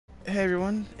Hey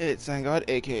everyone, it's Zangod,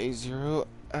 aka Zero.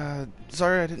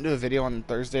 Sorry I didn't do a video on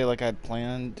Thursday like I'd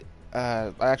planned.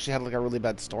 I actually had like a really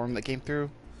bad storm that came through,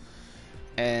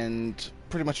 and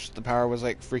pretty much the power was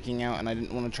like freaking out, and I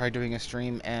didn't want to try doing a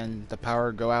stream and the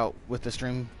power go out with the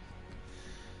stream.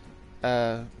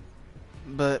 Uh,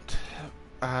 but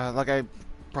like I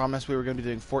promised, we were going to be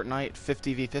doing Fortnite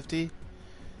 50v50,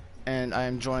 and I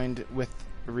am joined with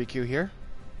Riku here.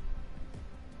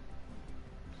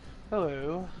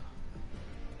 Hello.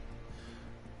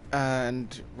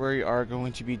 And we are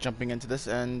going to be jumping into this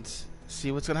and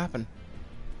see what's going to happen.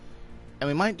 And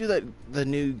we might do the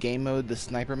new game mode, the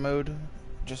sniper mode,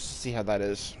 just to see how that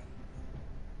is.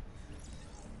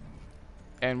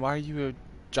 And why are you a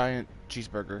giant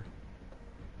cheeseburger?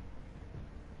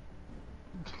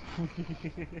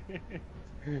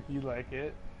 You like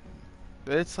it?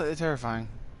 It's slightly terrifying.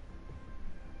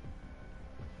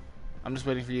 I'm just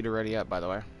waiting for you to ready up, by the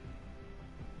way.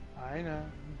 I know.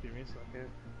 Give me a second.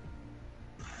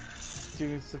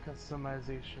 Doing some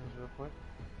customizations real quick.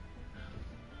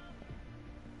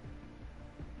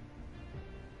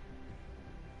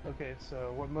 Okay,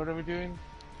 so what mode are we doing?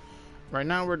 Right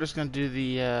now we're just going to do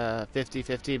the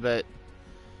 50-50, but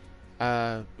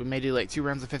we may do like 2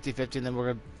 rounds of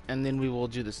 50-50, and then we will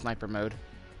do the sniper mode.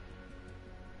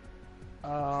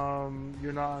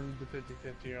 You're not on the 50-50,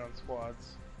 you're on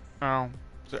squads. Oh,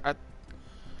 so I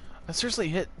seriously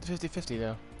hit 50-50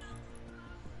 though.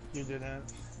 You didn't.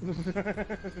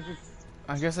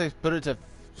 I guess I put it to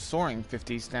soaring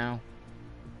 50s now.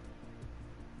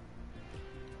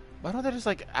 Why don't they just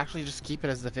like actually just keep it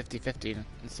as the 50-50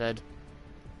 instead?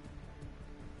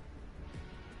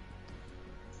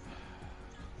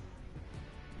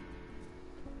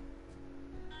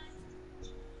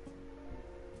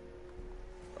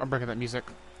 I'm breaking that music.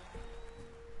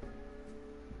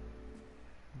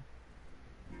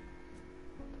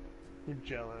 You're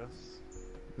jealous.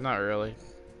 Not really.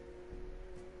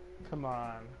 Come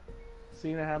on.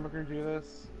 Seeing a hamburger do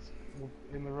this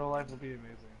in the real life would be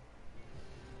amazing.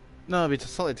 No, it'd be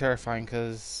slightly terrifying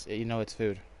because you know it's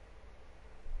food.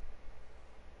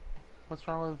 What's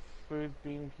wrong with food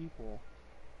being people?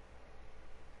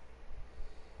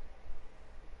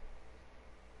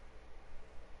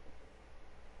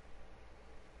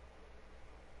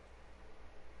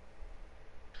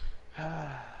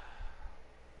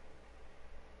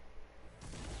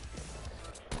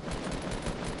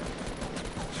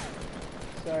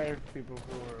 Sorry, people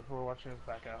who are watching us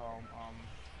back at home.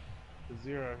 The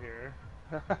Zero here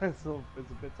is a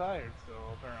bit tired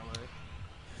still, apparently.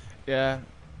 Yeah.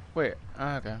 Wait.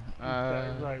 Okay.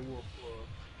 Right, woof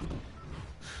woof.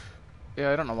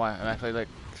 Yeah, I don't know why. I'm actually like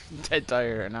dead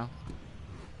tired right now.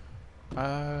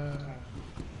 I'm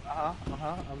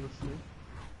listening.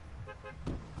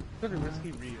 Good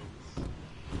risky reels.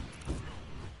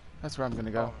 That's where I'm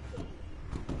gonna go. Oh.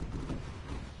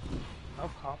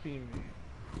 Stop copying me.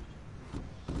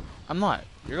 I'm not.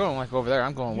 You're going like over there.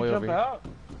 I'm going way over Jump here. out?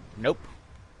 Nope.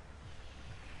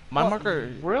 My What? marker.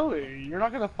 Really? You're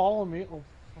not gonna follow me? Oh,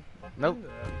 Nope.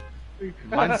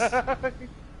 Mine's.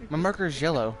 My marker is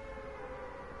yellow.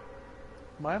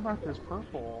 My marker's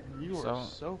purple. You are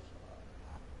so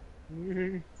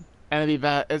And it'd be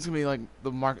bad. It's gonna be like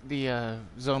the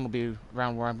zone will be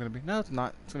around where I'm gonna be. No, it's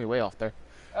not. It's gonna be way off there.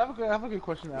 I have a good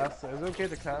question to ask. Is it okay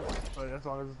to cast, but as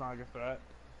long as it's not a good threat?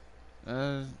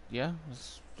 Yeah.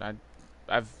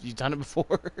 You've done it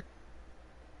before.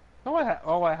 No,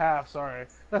 I have. Sorry,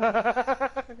 I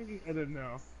didn't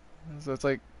know. So it's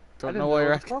like, I don't didn't know why it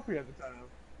you're was asking. appropriate at the time.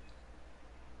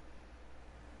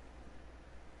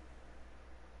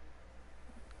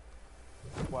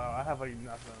 Wow, I have like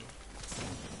nothing.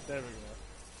 There we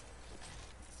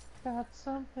go. Got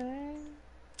something.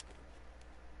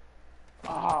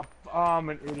 Ah, I'm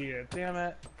an idiot. Damn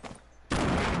it.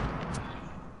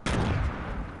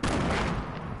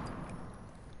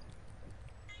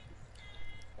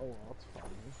 Oh well, it's fine.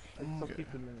 I can still Okay.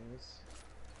 keep the minis.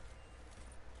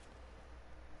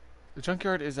 The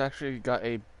junkyard is actually got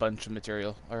a bunch of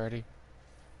material already.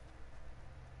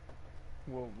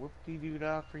 Well,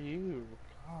 whoop-de-doo-dah for you.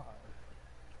 God.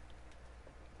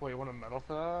 Wait, you want a medal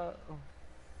for that?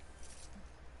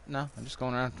 No, I'm just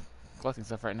going around collecting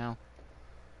stuff right now.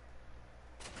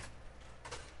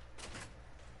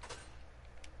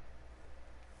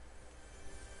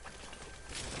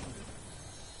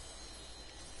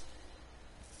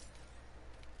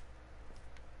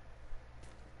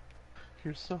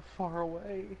 You're so far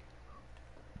away.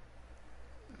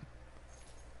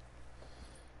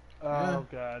 Yeah. Oh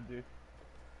god, dude.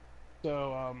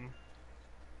 So,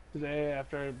 today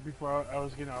before I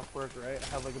was getting off work, right? I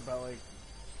had like about like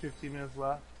 15 minutes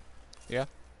left. Yeah.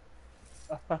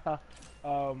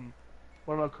 um,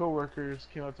 one of my coworkers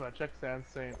came up to my check stand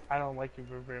saying, "I don't like you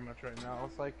very much right now." I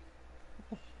was like,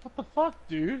 "What the fuck,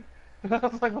 dude?" And I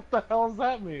was like, "What the hell does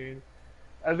that mean?"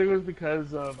 I think it was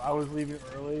because I was leaving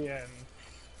early and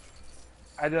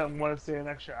I didn't want to stay an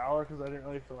extra hour because I didn't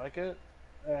really feel like it,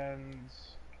 and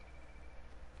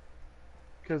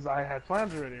because I had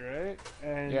plans already, right?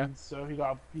 Yeah. And so he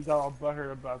got all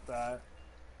butthurt about that.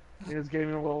 He just gave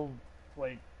me a little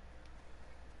like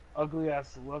ugly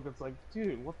ass look. It's like,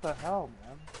 dude, what the hell,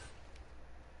 man?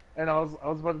 And I was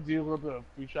about to do a little bit of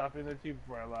food shopping there too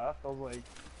before I left. I was like,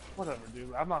 whatever,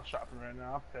 dude. I'm not shopping right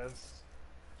now I'm pissed.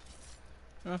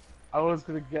 Huh. I was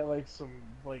gonna get like some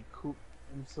like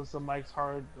some Mike's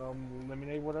Hard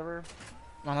lemonade, whatever.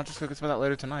 Why not just go get some of that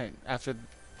later tonight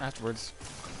afterwards?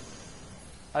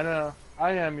 I know.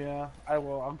 I am, yeah. I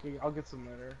will. I'll get some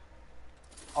later.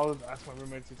 I'll just ask my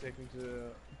roommate to take me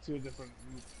to a different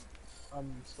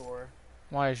store.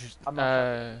 Why is I'm not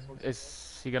shopping at this one today.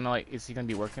 is he gonna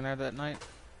be working there that night?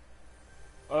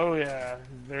 Oh yeah,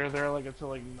 they're there like until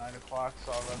like 9 o'clock,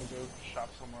 so I'll rather go shop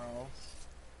somewhere else.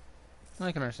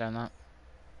 I can understand that.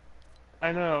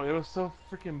 I know, it was so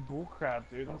freaking bullcrap,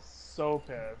 dude. I was so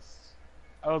pissed.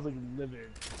 I was like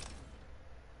livid.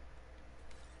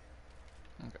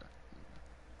 Okay.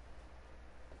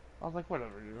 I was like,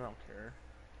 whatever, dude. I don't care.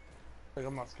 Like,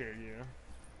 I'm not scared of you.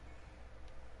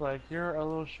 Like, you're a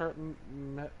little short,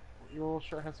 you're a little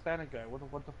short Hispanic guy.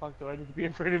 What the fuck do I need to be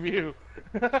afraid of you?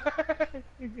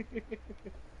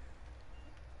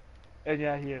 And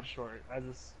yeah, he is short. I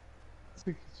just,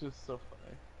 it's just so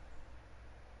funny.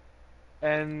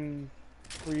 And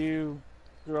for you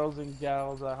girls and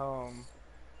gals at home,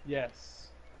 yes,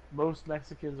 most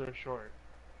Mexicans are short.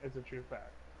 It's a true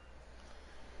fact.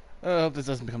 I hope this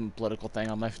doesn't become a political thing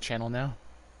on my channel now.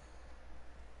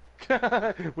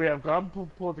 We have gone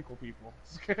political people.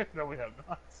 No, we have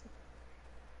not.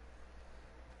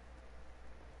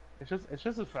 It's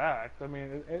just a fact. I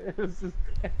mean, it's just,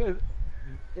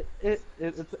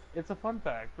 it's a fun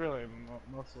fact, really,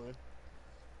 mostly.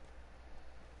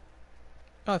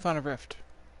 Oh, I found a rift.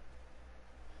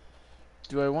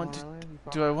 Do I Oh, want to really? You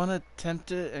do found I one? want to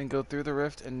attempt it and go through the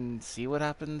rift and see what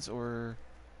happens, or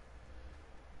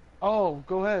Oh,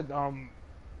 go ahead.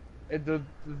 The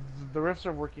riffs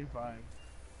are working fine.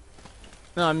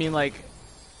 no? I mean, like,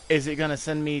 is it gonna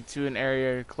send me to an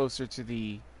area closer to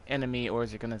the enemy, or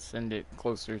is it gonna send it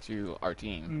closer to our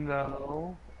team?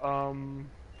 No.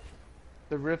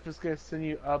 The rift is gonna send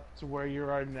you up to where you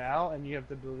are now, and you have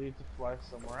the ability to fly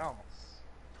somewhere else.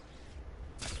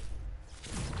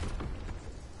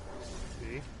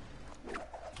 See?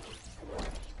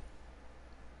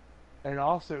 And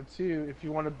also, too, if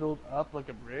you want to build up like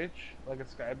a bridge, like a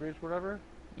sky bridge, whatever,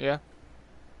 Yeah.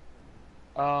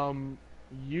 um,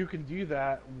 you can do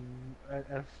that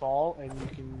and fall, and you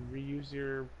can reuse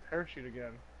your parachute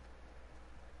again.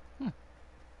 Hmm.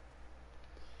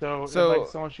 So if like So,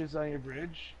 someone shoots down your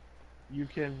bridge, you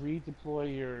can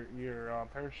redeploy your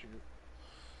parachute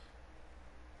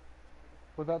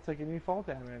without taking any fall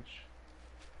damage.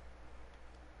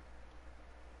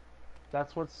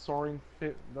 That's what soaring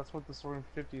fit. That's what the soaring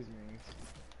 50s means.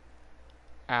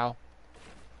 ow.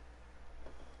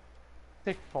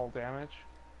 Take fall damage.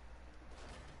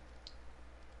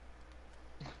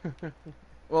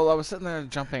 Well, I was sitting there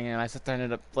jumping, and I sat there and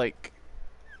ended up like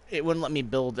it wouldn't let me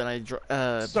build, and Such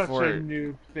a before.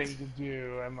 noob thing to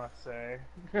do, I must say.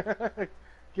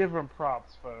 Give them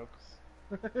props,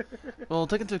 folks. Well,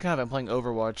 take into account I'm playing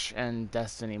Overwatch and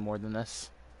Destiny more than this.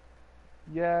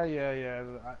 Yeah, yeah, yeah.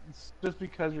 It's just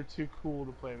because you're too cool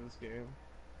to play this game.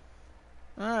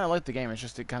 I like the game. It's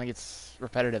just it kind of gets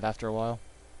repetitive after a while.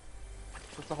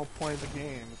 That's the whole point of the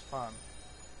game. It's fun.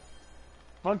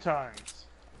 Fun times.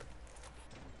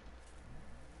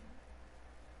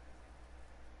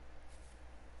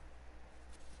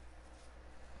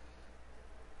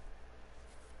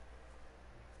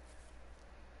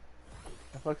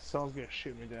 I feel like someone's gonna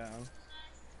shoot me down.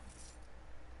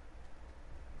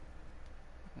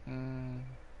 Mm.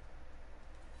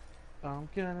 I'm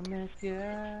gonna make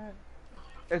it.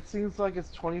 It seems like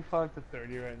it's 25 to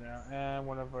 30 right now, and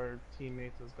one of our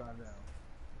teammates has gone down.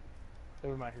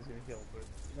 Never mind, he's gonna heal, but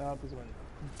no, he's gonna.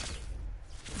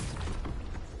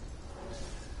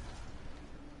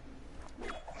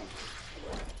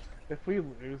 If we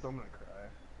lose, I'm gonna cry.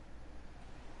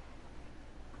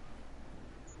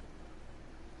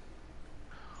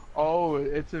 Oh,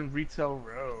 it's in Retail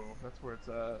Row. That's where it's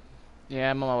at.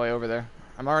 Yeah, I'm on my way over there.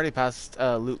 I'm already past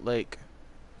Loot Lake.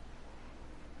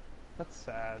 That's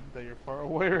sad that you're far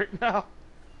away right now.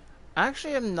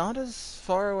 Actually, I'm not as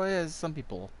far away as some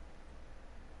people.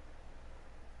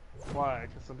 Well, Why?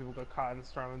 Because some people got caught in the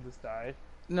storm and just died.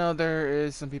 No, there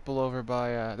is some people over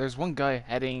by. There's one guy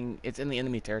heading. It's in the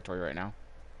enemy territory right now.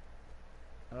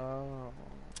 Oh.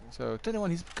 So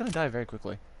 10-1, he's gonna die very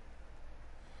quickly.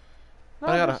 But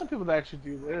No, I there's gotta. some people that actually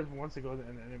do live once they go to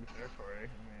enemy territory.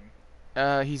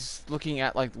 I mean, He's looking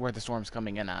at like where the storm's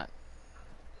coming in at,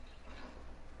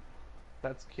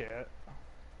 that's cute.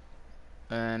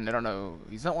 and I don't know.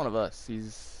 He's not one of us.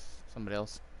 He's somebody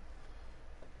else.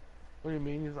 What do you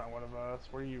mean he's not one of us?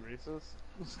 Were you racist?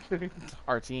 Just kidding.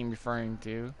 Our team referring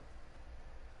to.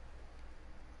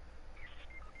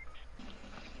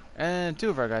 And two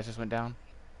of our guys just went down.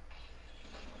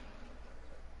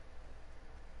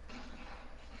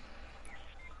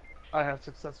 I have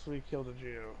successfully killed a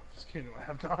Jew. Just kidding, I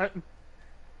have not.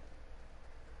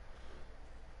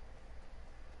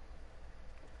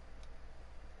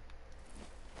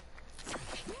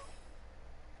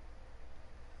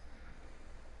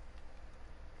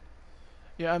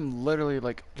 Yeah, I'm literally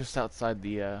like just outside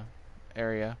the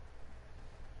area.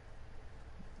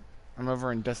 I'm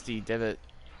over in Dusty Divot.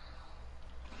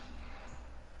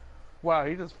 Wow,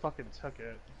 he just fucking took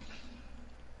it.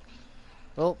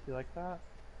 Well, You like that?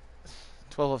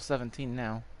 12 of 17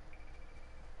 now.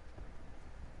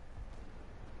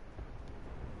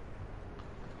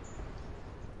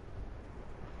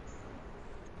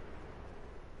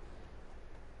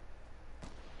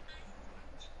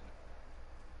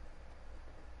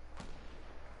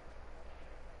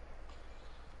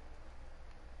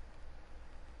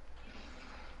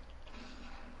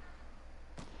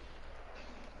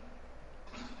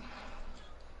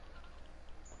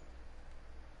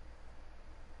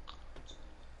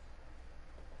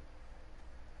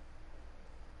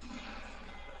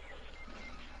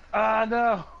 Ah,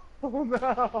 no! Oh,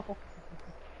 no!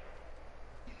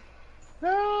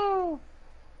 No!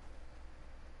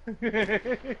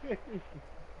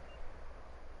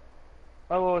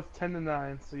 Oh, well, it's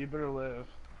 10-9, so you better live.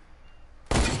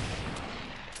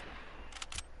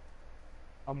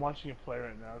 I'm watching you play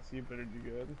right now, so you better do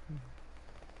good.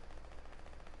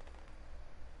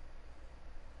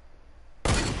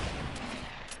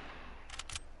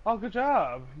 Oh, good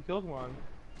job! You killed one.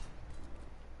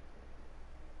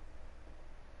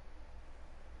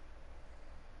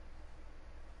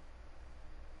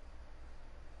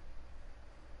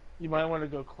 You might want to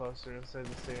go closer instead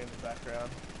of staying in the background.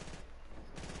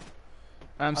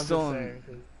 I'm I'm still just in. saying.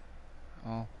 'Cause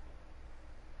Oh.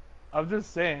 I'm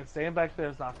just saying, staying back there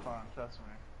is not fun, trust me.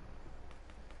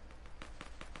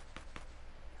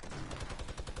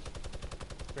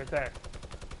 Right there.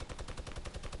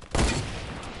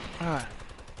 Ah.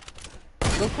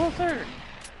 Go closer!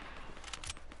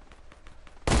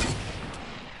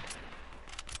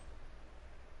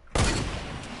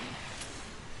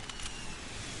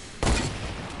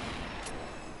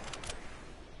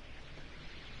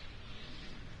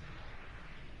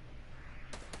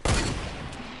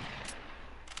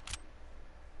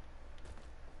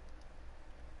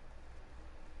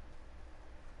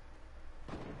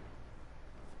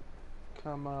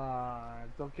 Come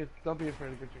on, don't be afraid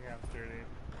to get your hands dirty.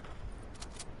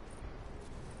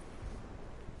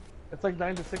 It's like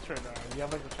 9-6 right now. You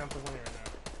have like a chance of winning right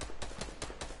now.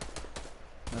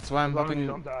 That's why I'm As long as you hoping.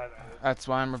 don't die, that is. That's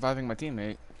why I'm reviving my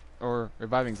teammate, or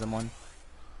reviving someone.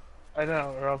 I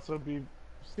know, or else it would be.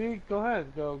 See, go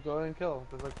ahead, go ahead and kill.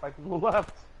 There's like 5 people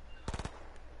left.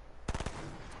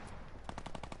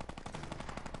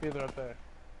 See, they're up there.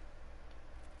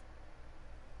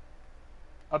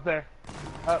 Up there.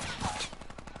 Up.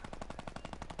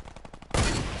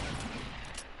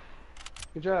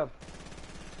 Good job.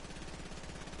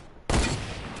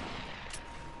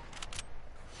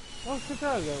 Oh, good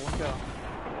job, you got one kill.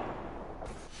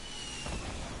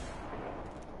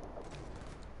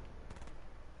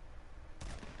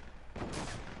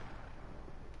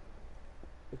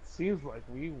 It seems like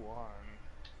we won.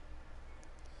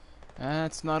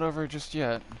 It's not over just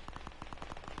yet.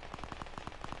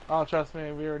 Oh, trust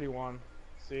me, we already won.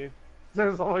 See?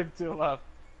 There's only 2 left.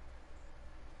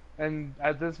 And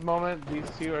at this moment, these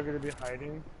 2 are going to be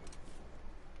hiding.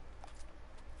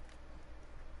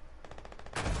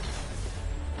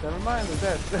 Never mind,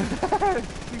 they're dead.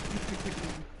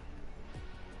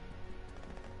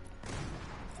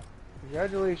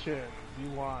 Congratulations, you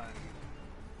won.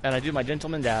 And I do my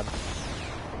gentleman dab.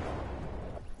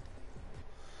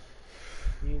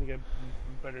 You need to get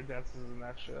better dances than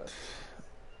that shit.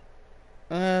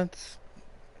 It's,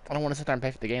 I don't want to sit there and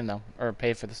pay for the game though, or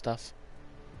pay for the stuff.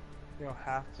 You don't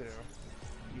have to.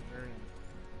 You earn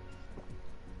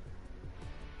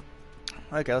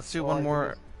it. Okay, let's do All I one did more,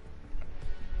 was-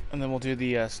 and then we'll do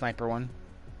the sniper one.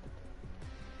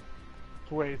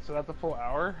 Wait, so that's a full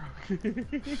hour?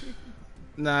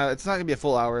 No, it's not gonna be a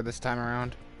full hour this time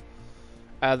around.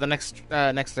 The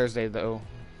next Thursday though,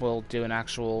 we'll do an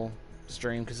actual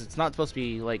stream because it's not supposed to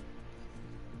be like.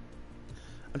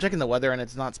 I'm checking the weather and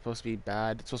it's not supposed to be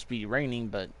bad. It's supposed to be raining,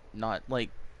 but not like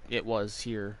it was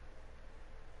here.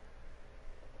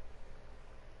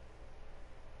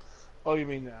 Oh, you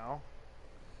mean now?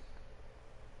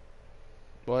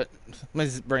 What? My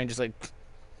brain just like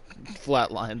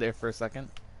flatlined there for a second.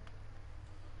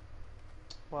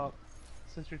 Well,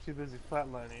 since you're too busy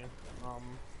flatlining, I'm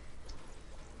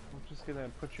just gonna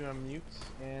put you on mute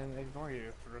and ignore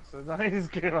you for the rest of the night.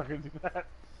 Just kidding, I'm not gonna do that.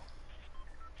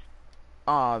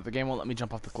 Ah, the game won't let me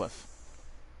jump off the cliff.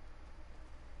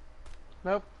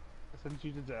 Nope. I sent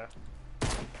you to death.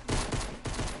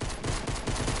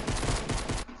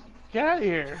 Get out of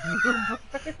here!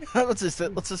 let's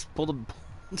just pull the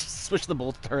just switch the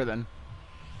bolt to her then.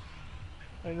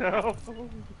 I know.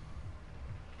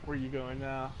 Where are you going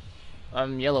now?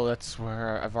 Yellow. That's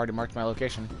where I've already marked my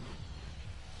location.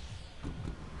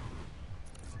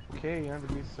 Okay, you have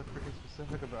to be so freaking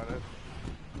specific about it.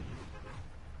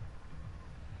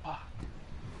 Fuck.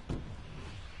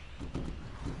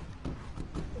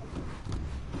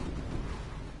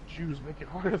 Jews make it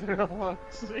harder than it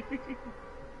looks.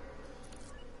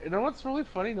 You know what's really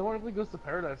funny? No one really goes to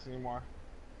Paradise anymore.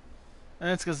 And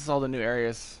it's because it's all the new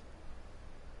areas.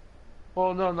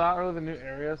 Well, no, not really the new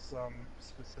areas,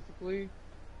 specifically.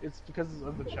 It's because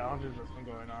of the challenges that's been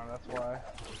going on, that's why.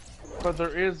 But there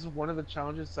is one of the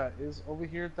challenges that is over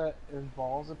here that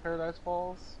involves the Paradise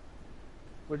Falls,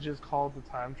 which is called the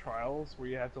Time Trials, where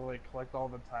you have to, like, collect all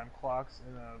the time clocks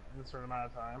in a certain amount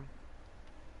of time.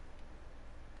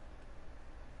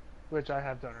 Which I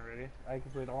have done already. I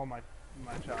completed all my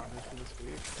challenges for this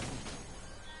week.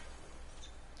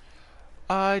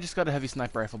 I just got a heavy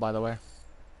sniper rifle, by the way.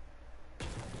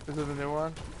 Is it the new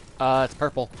one? It's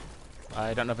purple.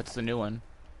 I don't know if it's the new one.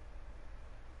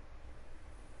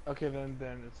 Okay, then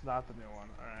it's not the new one.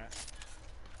 Alright.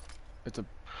 It's a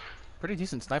pretty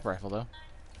decent sniper rifle, though.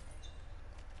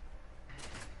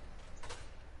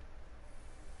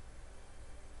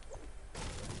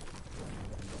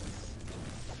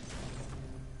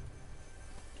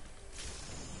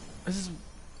 This is...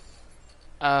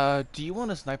 do you want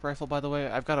a sniper rifle, by the way?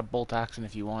 I've got a bolt action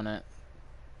if you want it.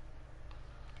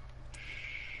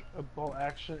 A bolt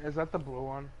action? Is that the blue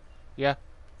one? Yeah.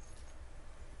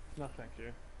 No, thank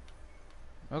you.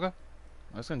 Okay.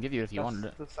 I was gonna give you it if you wanted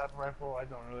it. The sniper rifle I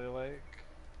don't really like.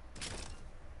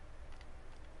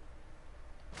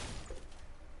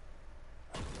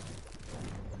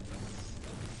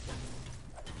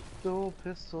 Dual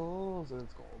pistols, and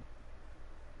it's gold.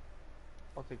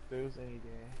 I'll take those any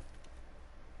day.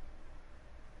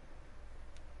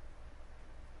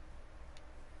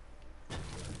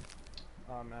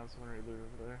 Oh man, someone already looted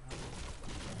over there.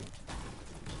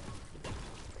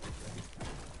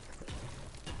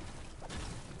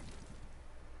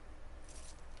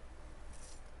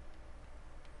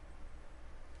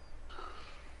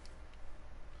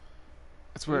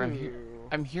 That's where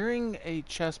I'm hearing a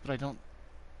chest, but I don't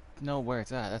know where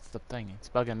it's at. That's the thing. It's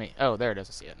bugging me. Oh, there it is.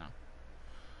 I see it now.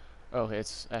 Oh,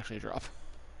 it's actually a drop.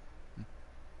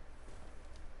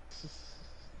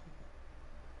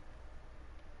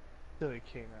 Silly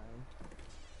canine.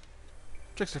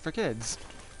 Tricks are for kids.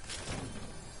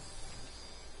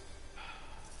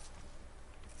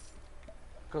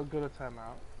 Go to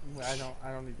timeout. I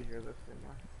don't need to hear this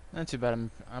anymore. Not too bad.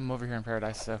 I'm over here in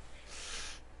Paradise, so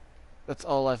that's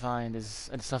all I find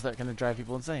is stuff that can drive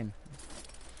people insane.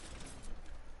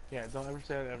 Yeah, don't ever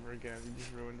say that ever again. You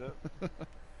just ruined it.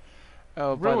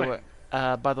 Oh, Ruined.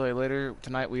 by the way, later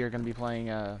tonight we are going to be playing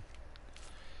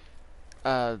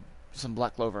some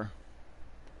Black Clover.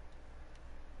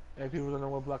 If people don't know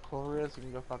what Black Clover is, you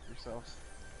can go fuck yourselves.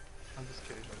 I'm just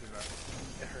kidding. Don't do that.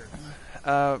 It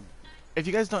hurts. If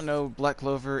you guys don't know, Black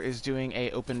Clover is doing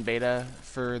a open beta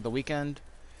for the weekend.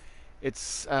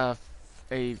 It's a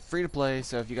free-to-play,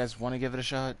 so if you guys want to give it a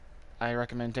shot, I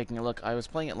recommend taking a look. I was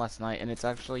playing it last night, and it's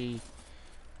actually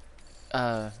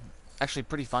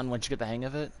pretty fun once you get the hang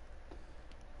of it.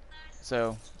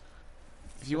 So,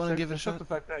 if you want to give it a shot. The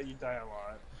fact that you die a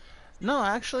lot. No,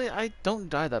 actually, I don't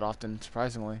die that often,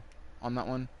 surprisingly, on that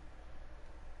one.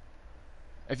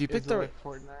 If you pick the like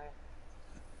Fortnite?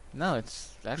 No,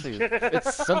 it's actually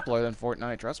it's simpler than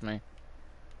Fortnite, trust me.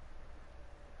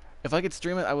 If I could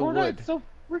stream it, I would. Fortnite's so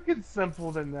freaking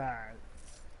simple than that.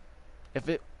 If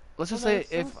it let's just say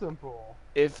so simple.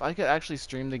 If I could actually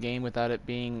stream the game without it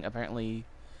being apparently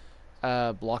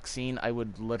block scene, I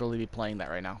would literally be playing that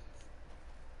right now.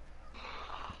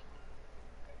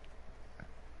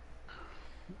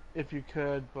 if you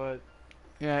could, but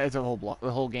Yeah, it's a whole block.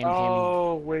 The whole game came.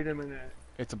 oh, wait a minute.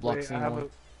 It's a block Wait, single.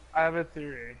 I have a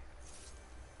theory.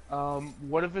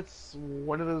 What if it's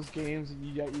one of those games that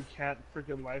you can't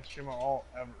freaking live stream at all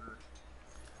ever?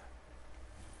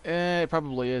 It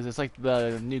probably is. It's like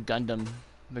the new Gundam,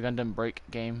 the Gundam Break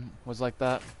game was like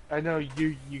that. I know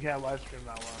you can't live stream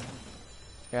that one.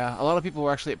 Yeah, a lot of people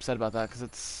were actually upset about that because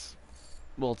it's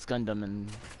Gundam and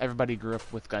everybody grew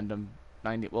up with Gundam.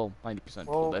 90% people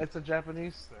Well, did. it's a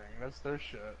Japanese thing. That's their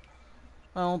shit.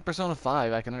 Well, Persona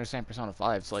 5, I can understand Persona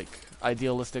 5's like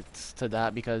idealistic to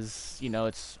that because,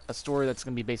 it's a story that's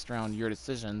going to be based around your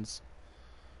decisions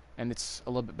and it's a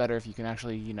little bit better if you can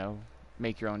actually,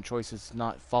 make your own choices,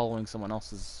 not following someone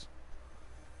else's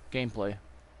gameplay.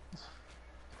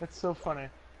 It's so funny.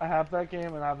 I have that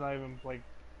game and I've not even like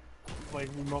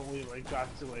remotely like got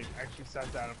to like actually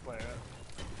sat down and play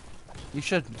it. You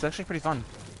should. It's actually pretty fun.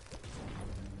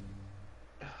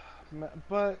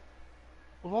 But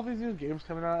with all these new games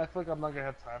coming out, I feel like I'm not gonna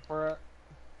have time for it.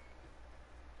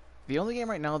 The only game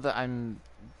right now that I'm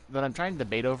trying to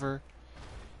debate over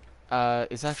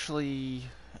is actually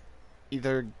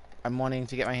either I'm wanting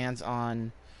to get my hands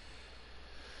on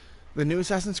the new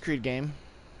Assassin's Creed game,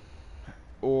 Which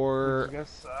or is gonna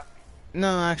suck.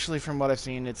 no, actually, from what I've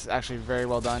seen, it's actually very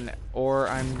well done. Or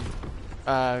I'm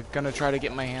gonna try to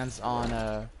get my hands on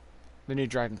the new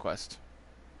Dragon Quest.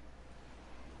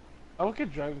 I would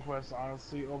get Dragon Quest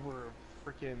honestly over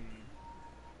freaking.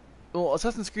 Well,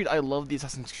 Assassin's Creed, I love the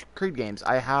Assassin's Creed games.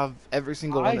 I have every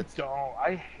single one I that's. don't.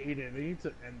 I hate it. They need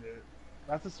to end it.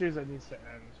 That's a series that needs to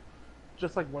end.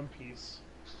 Just like One Piece.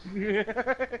 One Piece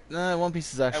is And One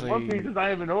Piece actually, is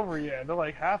not even over yet. They're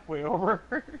like halfway over.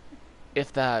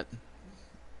 if that.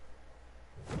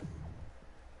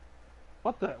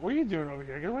 What the? What are you doing over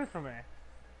here? Get away from me.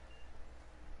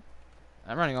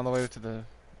 I'm running all the way to the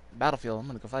battlefield. I'm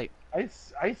gonna go fight.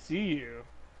 I see you.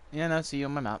 Yeah, no, see you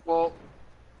on my map. Well,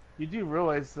 you do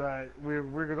realize that we're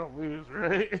gonna lose,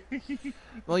 right?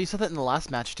 Well, you said that in the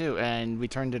last match too, and we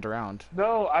turned it around.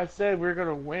 No, I said we're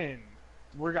gonna win.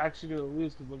 We're actually gonna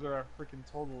lose because look at our freaking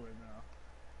total right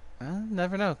now.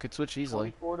 Never know. Could switch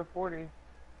easily. 24 to 40.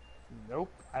 Nope.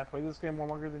 I played this game more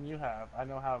longer than you have. I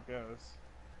know how it goes.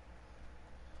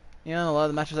 A lot of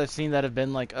the matches I've seen that have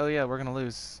been like, oh yeah, we're gonna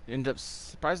lose, end up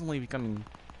surprisingly becoming.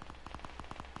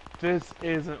 This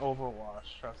isn't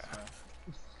Overwatch, trust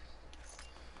me.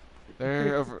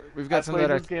 They're over. We've got I've some played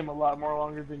that are. this game a lot more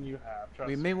longer than you have, trust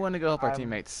We me. may want to go help our I'm...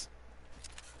 teammates.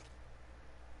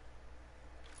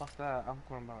 Fuck that, I'm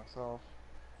going by myself.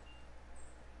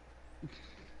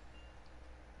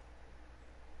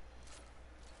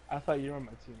 I thought you were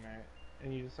my teammate,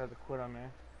 and you decided to quit on me.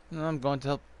 No, I'm going to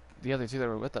help the other two that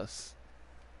were with us.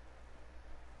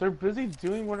 They're busy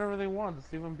doing whatever they want,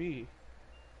 just leave them be.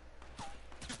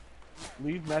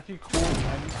 Leave Matthew Cool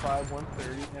 95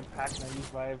 130 and Pack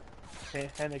 95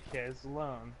 Henniquez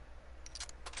alone.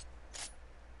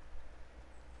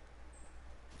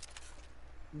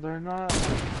 They're not.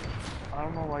 I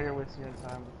don't know why you're wasting your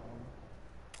time with them.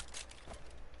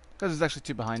 Because there's actually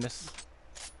two behind us.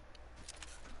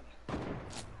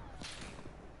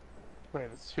 Wait,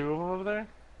 there's two of them over there?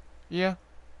 Yeah.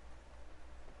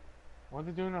 What are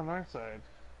they doing on our side?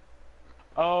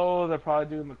 Oh, they're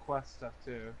probably doing the quest stuff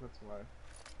too. That's why.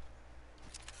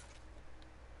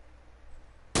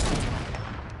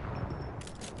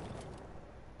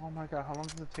 Oh my god, how long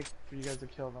does it take for you guys to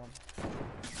kill them?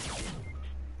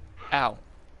 Ow.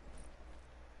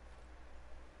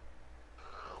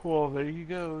 Well, there you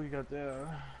go. You got that.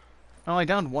 I only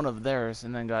downed one of theirs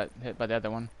and then got hit by the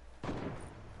other one.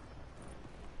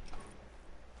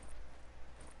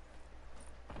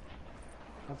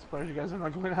 I'm surprised you guys are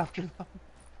not going after them.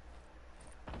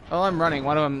 Oh, I'm running.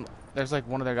 One of them. There's like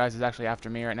one of their guys is actually after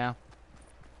me right now.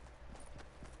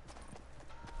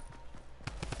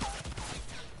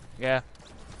 Yeah.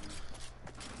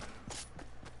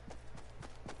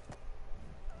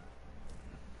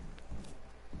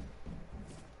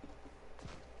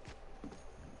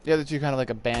 The other two kind of like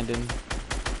abandoned.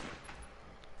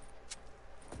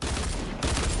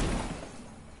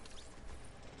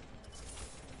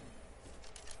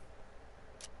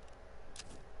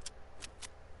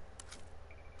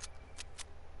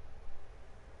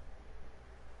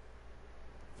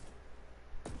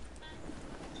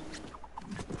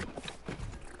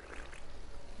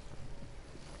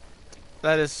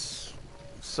 That is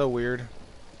so weird.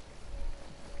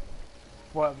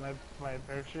 What, my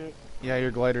parachute? Yeah,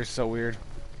 your glider's so weird.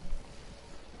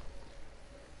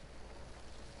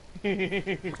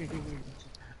 It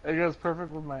goes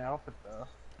perfect with my outfit though.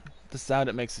 The sound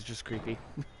it makes is just creepy.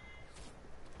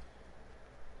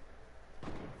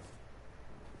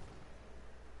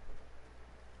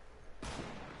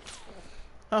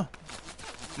 Oh,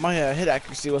 my hit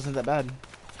accuracy wasn't that bad.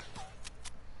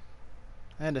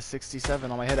 I had a 67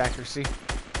 on my hit accuracy.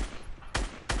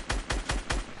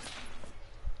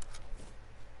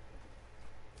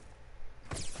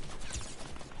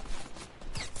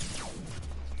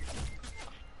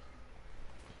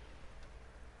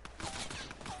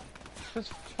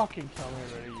 Just fucking kill me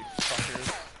already, you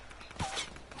fuckers.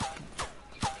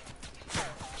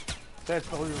 See, I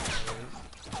told you what it is.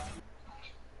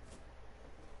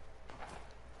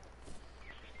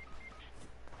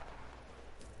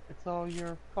 It's all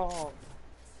your fault.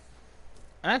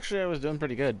 Actually, I was doing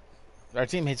pretty good. Our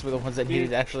teammates were the ones that needed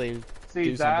to actually See,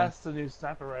 do something. that's the new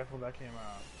sniper rifle that came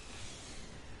out.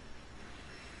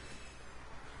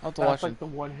 I'll have to That's watch it. like the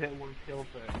one hit, one kill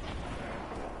thing.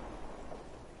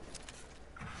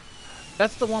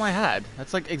 That's the one I had.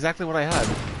 That's like exactly what I had.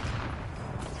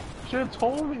 Should have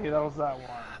told me that was that one.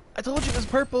 I told you it was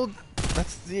purple.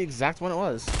 That's the exact one it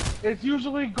was. It's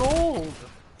usually gold.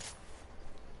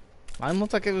 Mine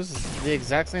looked like it was the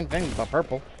exact same thing, but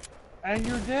purple. And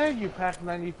you're dead, you pack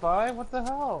 95? What the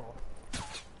hell?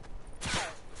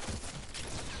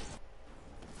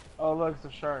 Oh, look, it's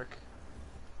a shark.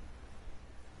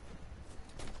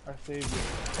 I saved you.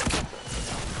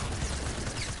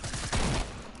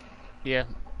 Yeah,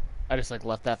 I just like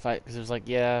left that fight because it was like,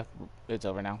 yeah, it's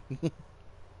over now.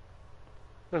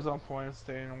 There's no point in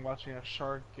staying and watching a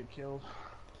shark get killed.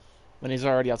 When he's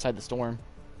already outside the storm.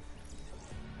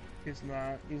 He's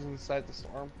not. He's inside the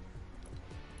storm.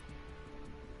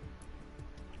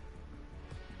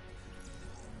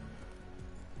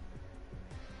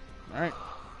 All right.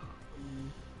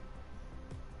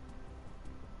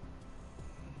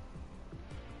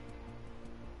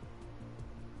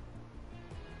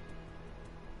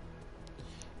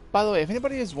 By the way, if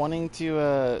anybody is wanting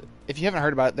to, if you haven't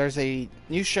heard about it, there's a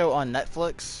new show on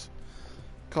Netflix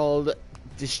called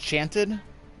Disenchanted,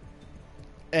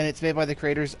 and it's made by the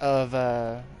creators of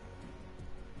The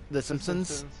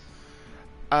Simpsons.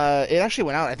 It actually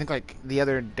went out, I think, like the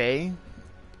other day,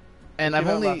 and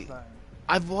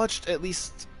I've watched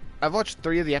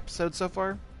 3 of the episodes so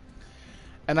far,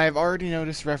 and I've already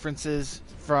noticed references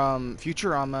from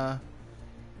Futurama.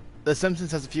 The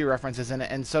Simpsons has a few references in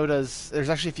it, and so does... There's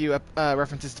actually a few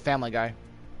references to Family Guy.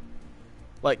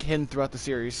 Like, hidden throughout the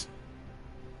series.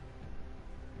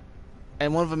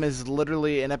 And one of them is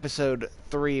literally in episode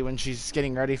 3 when she's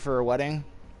getting ready for her wedding.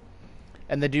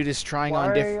 And the dude is trying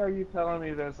on different... Why are you telling me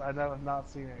this? I have not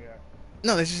seen it yet.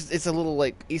 No, it's a little,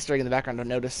 like, Easter egg in the background, don't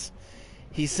notice.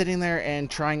 He's sitting there and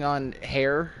trying on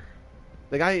hair.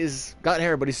 The guy is got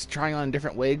hair, but he's trying on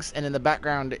different wigs. And in the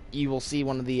background, you will see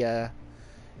one of the...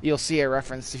 You'll see a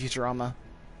reference to Futurama.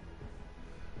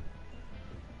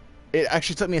 It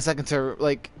actually took me a second to,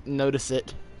 like, notice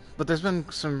it. But there's been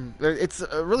some... It's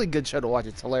a really good show to watch.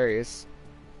 It's hilarious.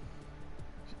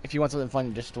 If you want something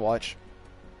fun just to watch.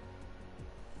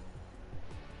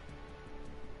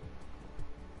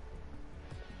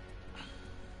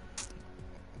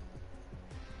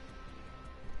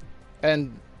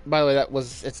 And, by the way,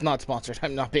 it's not sponsored.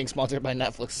 I'm not being sponsored by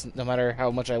Netflix, no matter how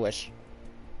much I wish.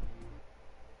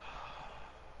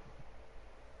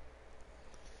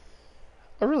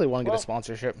 I really want to get a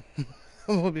sponsorship. It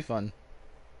would be fun.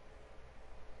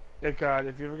 Yeah, God,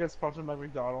 if you ever get sponsored by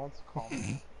McDonald's, call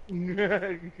me.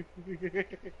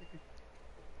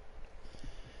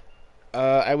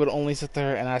 I would only sit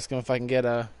there and ask him if I can get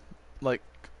like,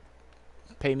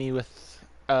 pay me with,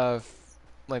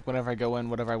 like, whenever I go in,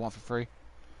 whatever I want for free.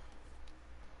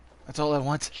 That's all I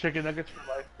want. Chicken nuggets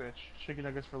for life, bitch. Chicken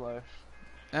nuggets for life.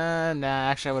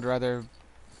 Nah, actually I would rather,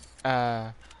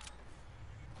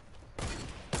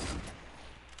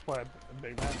 What, a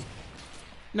Big Mac?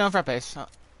 no, frappes.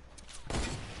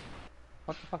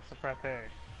 What the fuck's a frappe?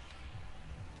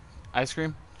 Ice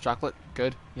cream, chocolate,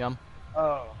 good, yum.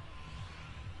 Oh.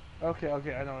 Okay,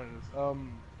 I know what it is.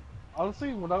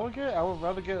 Honestly, what I would get, I would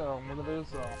rather get one of those.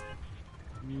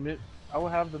 I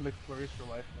would have the McFlurries for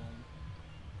life one.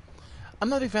 I'm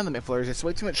not a big fan of the McFlurries. It's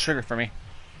way too much sugar for me.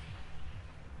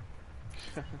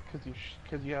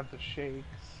 Cause you have the shakes.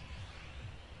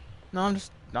 No, I'm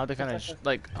just not a big fan of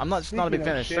like. I'm not a big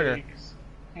fan of sugar.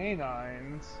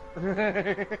 Canines.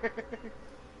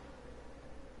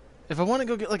 If I want to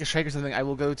go get like a shake or something, I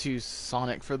will go to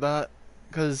Sonic for that,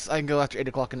 because I can go after 8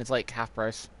 o'clock and it's like half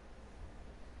price.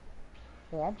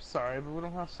 Well, I'm sorry, but we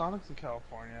don't have Sonics in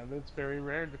California. It's very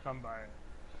rare to come by it.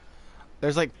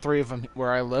 There's like 3 of them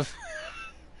where I live.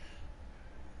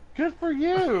 Good for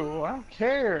you! I don't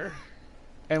care.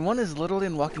 And one is literally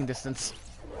in walking distance.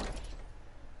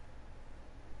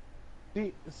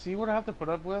 See what I have to put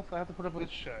up with? I have to put up with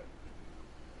shit.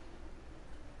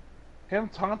 Him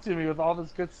taunting me with all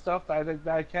this good stuff that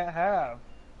I can't have.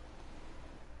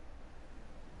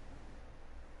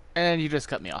 And you just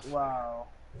cut me off. Wow.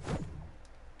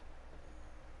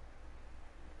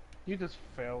 You just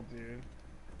failed, dude.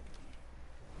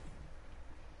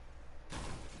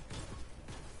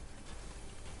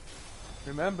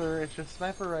 Remember, it's just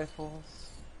sniper rifles.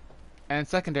 And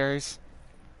secondaries.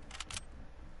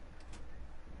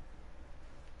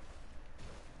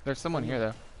 There's someone here,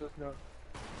 though. Just no.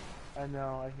 I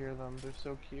know, I hear them. They're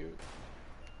so cute.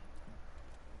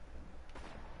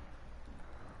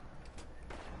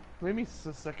 Maybe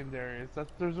secondaries.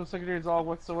 There's no secondaries at all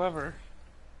whatsoever.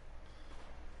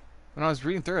 When I was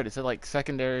reading through it, it said like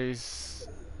secondaries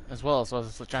as well, so I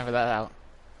was trying to figure that out.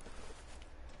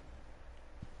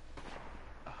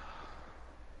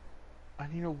 I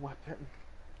need a weapon.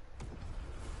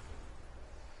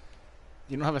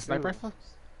 You don't have a sniper rifle?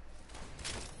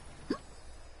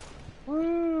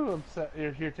 Woo! I'm set.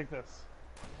 Here, take this.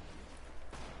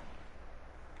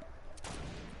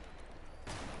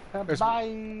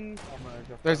 Bye!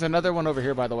 There's another one over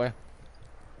here, by the way.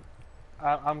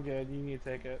 I'm good. You need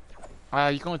to take it.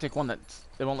 You can only take one.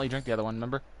 They won't let you drink the other one.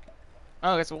 Remember?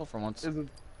 Oh, I guess it will for once. Is it?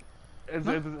 Is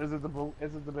it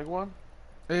the big one?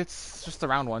 It's just the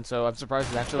round one, so I'm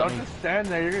surprised it actually let Don't me. just stand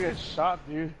there. You're gonna get shot,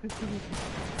 dude.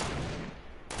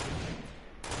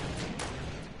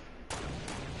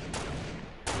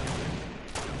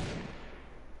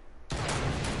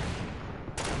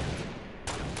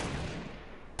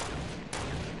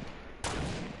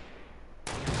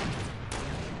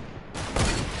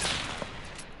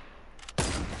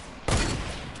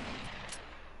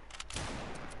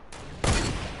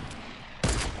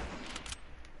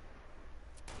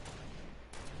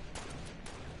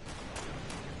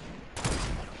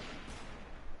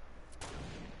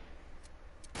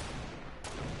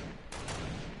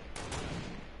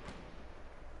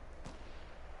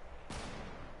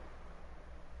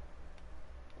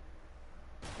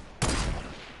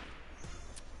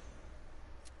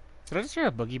 Did I just hear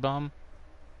a boogie bomb?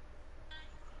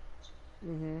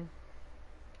 Mm-hmm.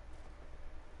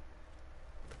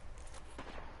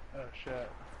 Oh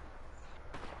shit.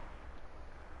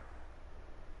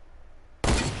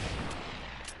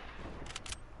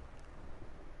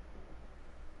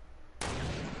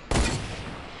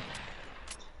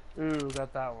 Ooh,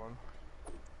 got that one.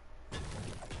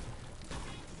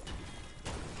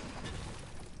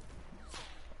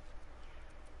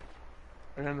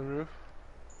 Are you on the roof?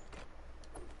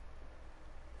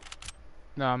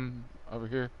 No, I'm over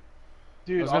here.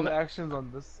 Dude, all gonna... the action's on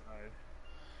this side.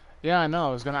 Yeah, I know.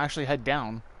 I was gonna actually head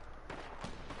down.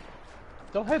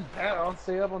 Don't head down,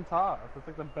 stay up on top. It's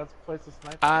like the best place to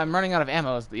snipe. I'm running out of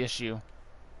ammo is the issue.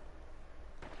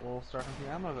 We'll start hunting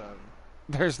ammo then.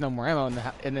 There's no more ammo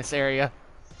in this area.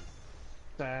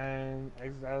 Then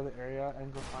exit out of the area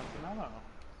and go find some ammo.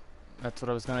 That's what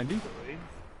I was gonna do. Really?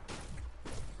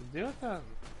 Do it then.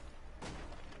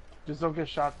 Just don't get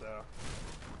shot though.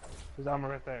 There's ammo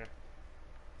right there.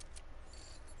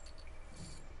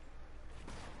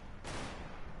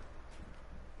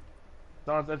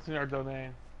 Don's entering our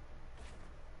domain.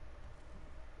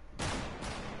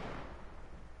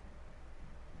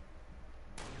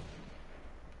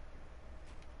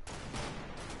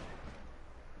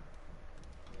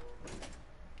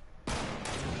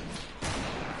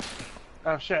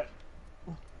 Oh shit.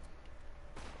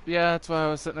 Yeah, that's what I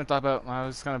was sitting there talking about. I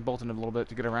was kind of bolting a little bit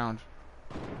to get around.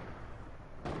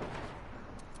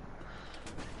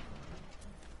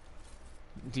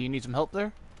 Do you need some help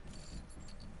there?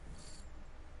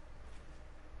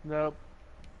 Nope.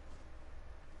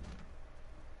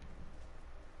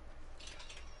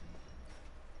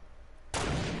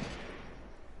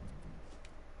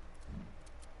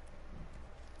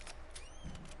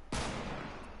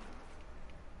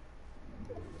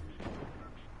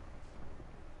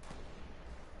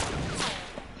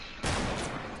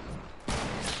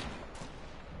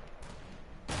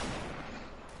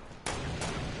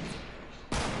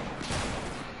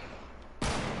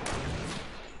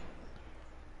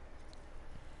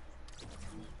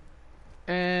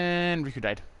 And Riku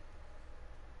died.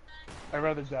 I'd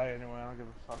rather die anyway, I don't give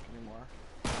a fuck anymore.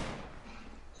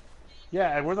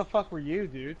 Yeah, and where the fuck were you,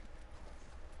 dude?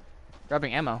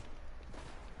 Grabbing ammo.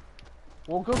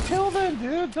 Well, go kill them,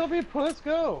 dude! Don't be a puss,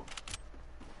 go!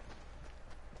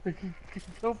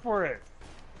 Go for it!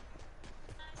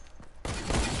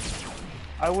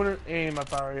 I wouldn't aim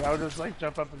if I were you. I would just like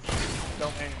jump up and shoot.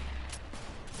 Don't aim.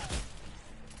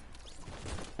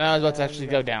 I was about to actually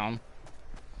go down.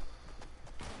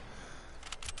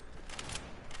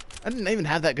 I didn't even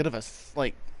have that good of a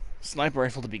like sniper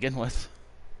rifle to begin with.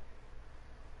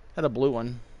 Had a blue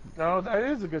one. No, that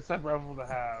is a good sniper rifle to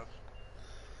have.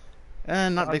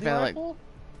 And The not a big hunting fan of like. rifle?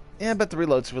 Yeah, but the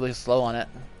reload's really slow on it.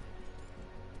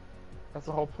 That's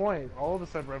the whole point. All of the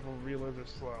sniper rifle reloads are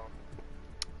slow.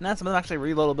 Now some of them actually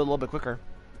reload a little bit quicker.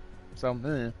 So,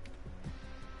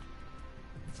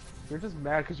 You're just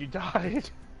mad because you died.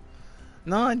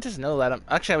 no, I just know that.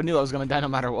 Actually, I knew I was gonna die no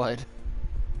matter what.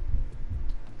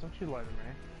 Don't you lie to me.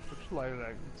 Don't you lie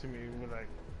to, to me with that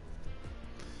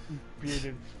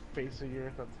bearded face of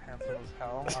yours that's handsome as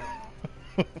hell.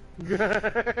 I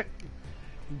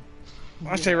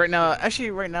don't know.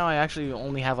 Actually, right now, I actually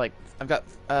only have like I've got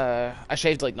I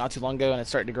shaved like not too long ago, and it's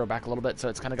starting to grow back a little bit, so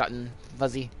it's kind of gotten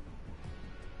fuzzy.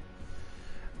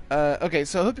 Okay,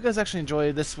 so I hope you guys actually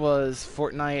enjoyed. This was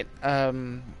Fortnite.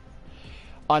 On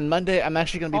Monday, I'm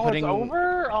actually going to be putting. It's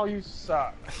over? Oh, you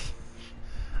suck.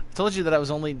 I told you that I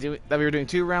was only doing that. We were doing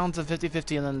 2 rounds of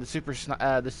 50-50, and then the super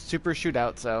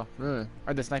shootout. So,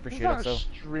 or the sniper It's shootout. not a So,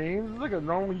 stream. It's like a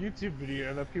normal YouTube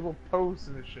video that people post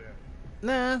and shit.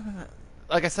 nah.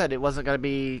 Like I said, it wasn't gonna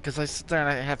be because I sit there and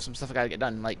I have some stuff I gotta get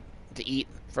done, like to eat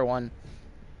for one.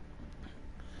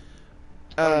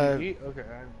 Oh, you eat? Okay.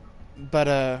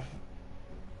 But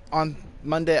on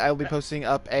Monday I will be posting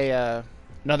up a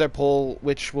another poll,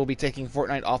 which will be taking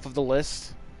Fortnite off of the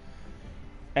list.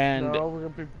 And no, we're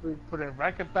gonna be putting it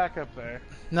back up there.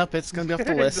 nope, it's gonna be off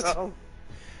the list. No.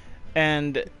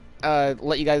 And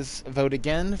let you guys vote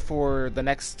again for the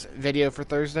next video for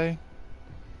Thursday.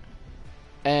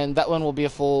 And that one will be a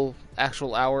full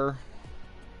actual hour.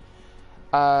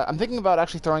 I'm thinking about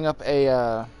actually throwing up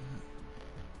a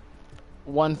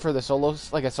one for the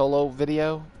solos, like a solo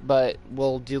video, but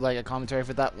we'll do like a commentary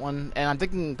for that one. And I'm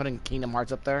thinking putting Kingdom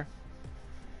Hearts up there,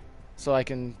 so I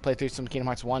can play through some Kingdom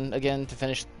Hearts 1 again to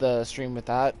finish the stream with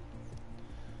that.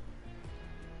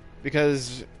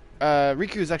 Because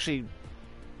Riku actually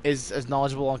is as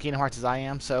knowledgeable on Kingdom Hearts as I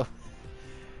am, so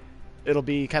it'll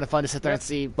be kind of fun to sit there and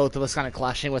see both of us kind of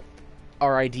clashing with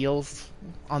our ideals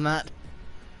on that.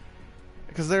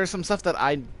 Because there's some stuff that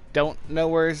I don't know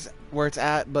where it's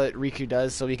at, but Riku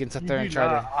does, so we can sit there and try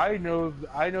to. I know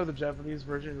the Japanese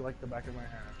version like the back of my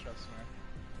hand. Trust me.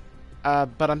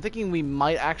 But I'm thinking we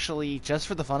might actually, just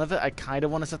for the fun of it, I kind of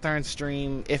want to sit there and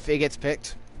stream if it gets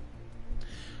picked.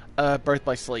 Birth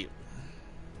by Sleep,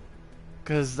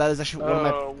 because that is actually one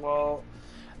of my.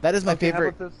 That is my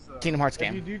favorite this, Kingdom Hearts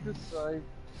game. If you do decide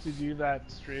to do that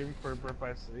stream for Birth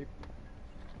by Sleep,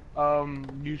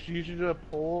 you should do a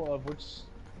poll of which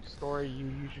story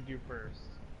you should do first.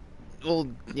 Well,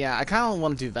 yeah, I kind of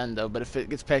want to do Ven though, but if it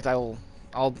gets picked, I'll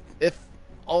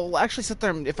actually sit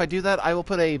there and if I do that, I will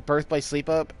put a Birth by Sleep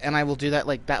up, and I will do that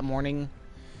like that morning.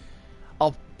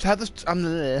 I'll have this.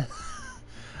 Okay,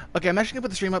 I'm actually gonna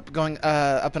put the stream up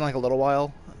up in like a little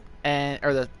while,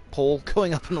 or the poll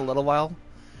going up in a little while.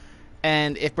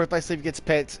 And if Birth by Sleep gets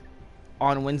picked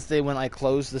on Wednesday when I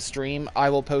close the stream,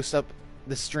 I will post up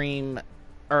the stream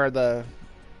or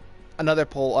another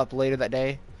poll up later that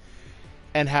day,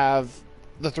 and have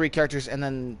the 3 characters, and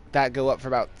then that go up for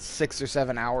about 6 or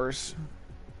 7 hours,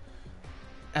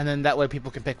 and then that way people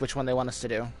can pick which one they want us to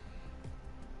do.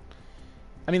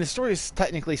 I mean, the story is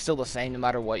technically still the same no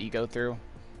matter what you go through.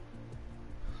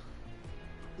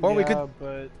 Or we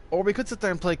could sit there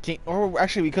and play or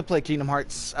actually we could play Kingdom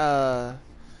Hearts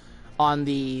on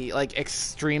the like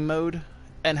extreme mode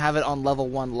and have it on level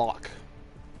 1 lock.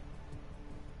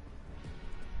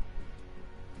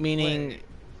 Meaning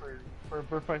for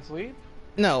Birth by Sleep?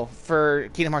 No, for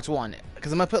Kingdom Hearts 1,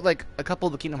 because I'm gonna put like a couple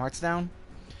of the Kingdom Hearts down,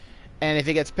 and if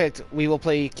it gets picked, we will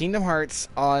play Kingdom Hearts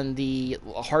on the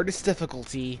hardest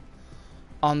difficulty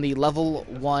on the level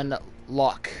 1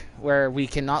 lock, where we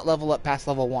cannot level up past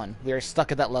level 1. We are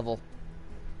stuck at that level.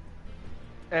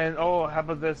 And how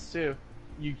about this too?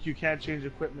 You can't change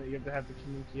equipment. You have to have the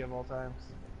Kingdom Key at all times.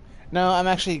 No, I'm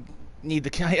actually need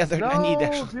the I need to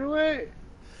actually do it.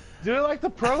 Do it like the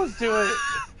pros do it.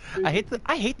 I hate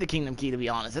the Kingdom Key, to be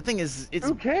honest. The thing is, it's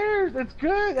who cares? It's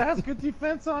good. It has good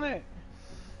defense on it.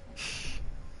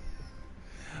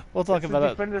 We'll talk about that.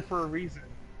 Defender for a reason.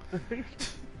 The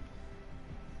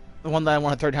one that I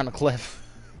want to throw down a cliff.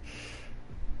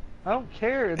 I don't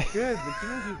care. It's good. The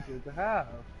Kingdom Key is good to have.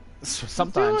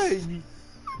 Sometimes.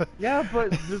 Yeah,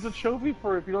 but there's a trophy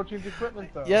for it if you don't change equipment,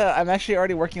 though. Yeah, I'm actually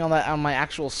already working on that on my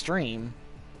actual stream.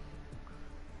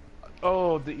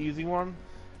 Oh, the easy one?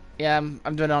 Yeah,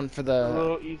 I'm doing it on for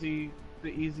the easy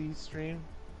stream.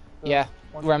 Yeah,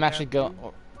 where I'm actually going.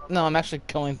 No, I'm actually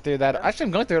going through that. Yeah. Actually,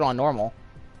 I'm going through it on normal.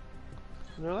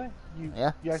 Really? You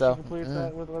actually completed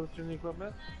that with the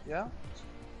equipment? Yeah.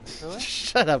 Really?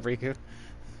 Shut up, Riku.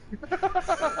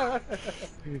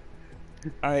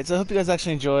 All right, so I hope you guys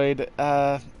actually enjoyed.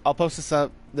 I'll post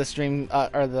the stream,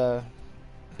 or the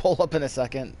poll up in a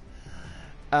second.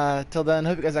 Till then,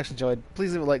 hope you guys actually enjoyed.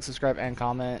 Please leave a like, subscribe, and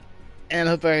comment. And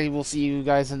hope I will see you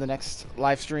guys in the next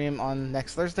live stream on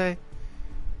next Thursday.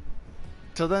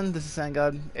 Till then, this is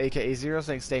SandGod, aka Zero,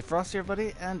 saying stay frosty,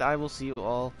 everybody, and I will see you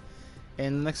all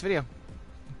in the next video.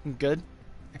 Good,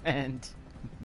 and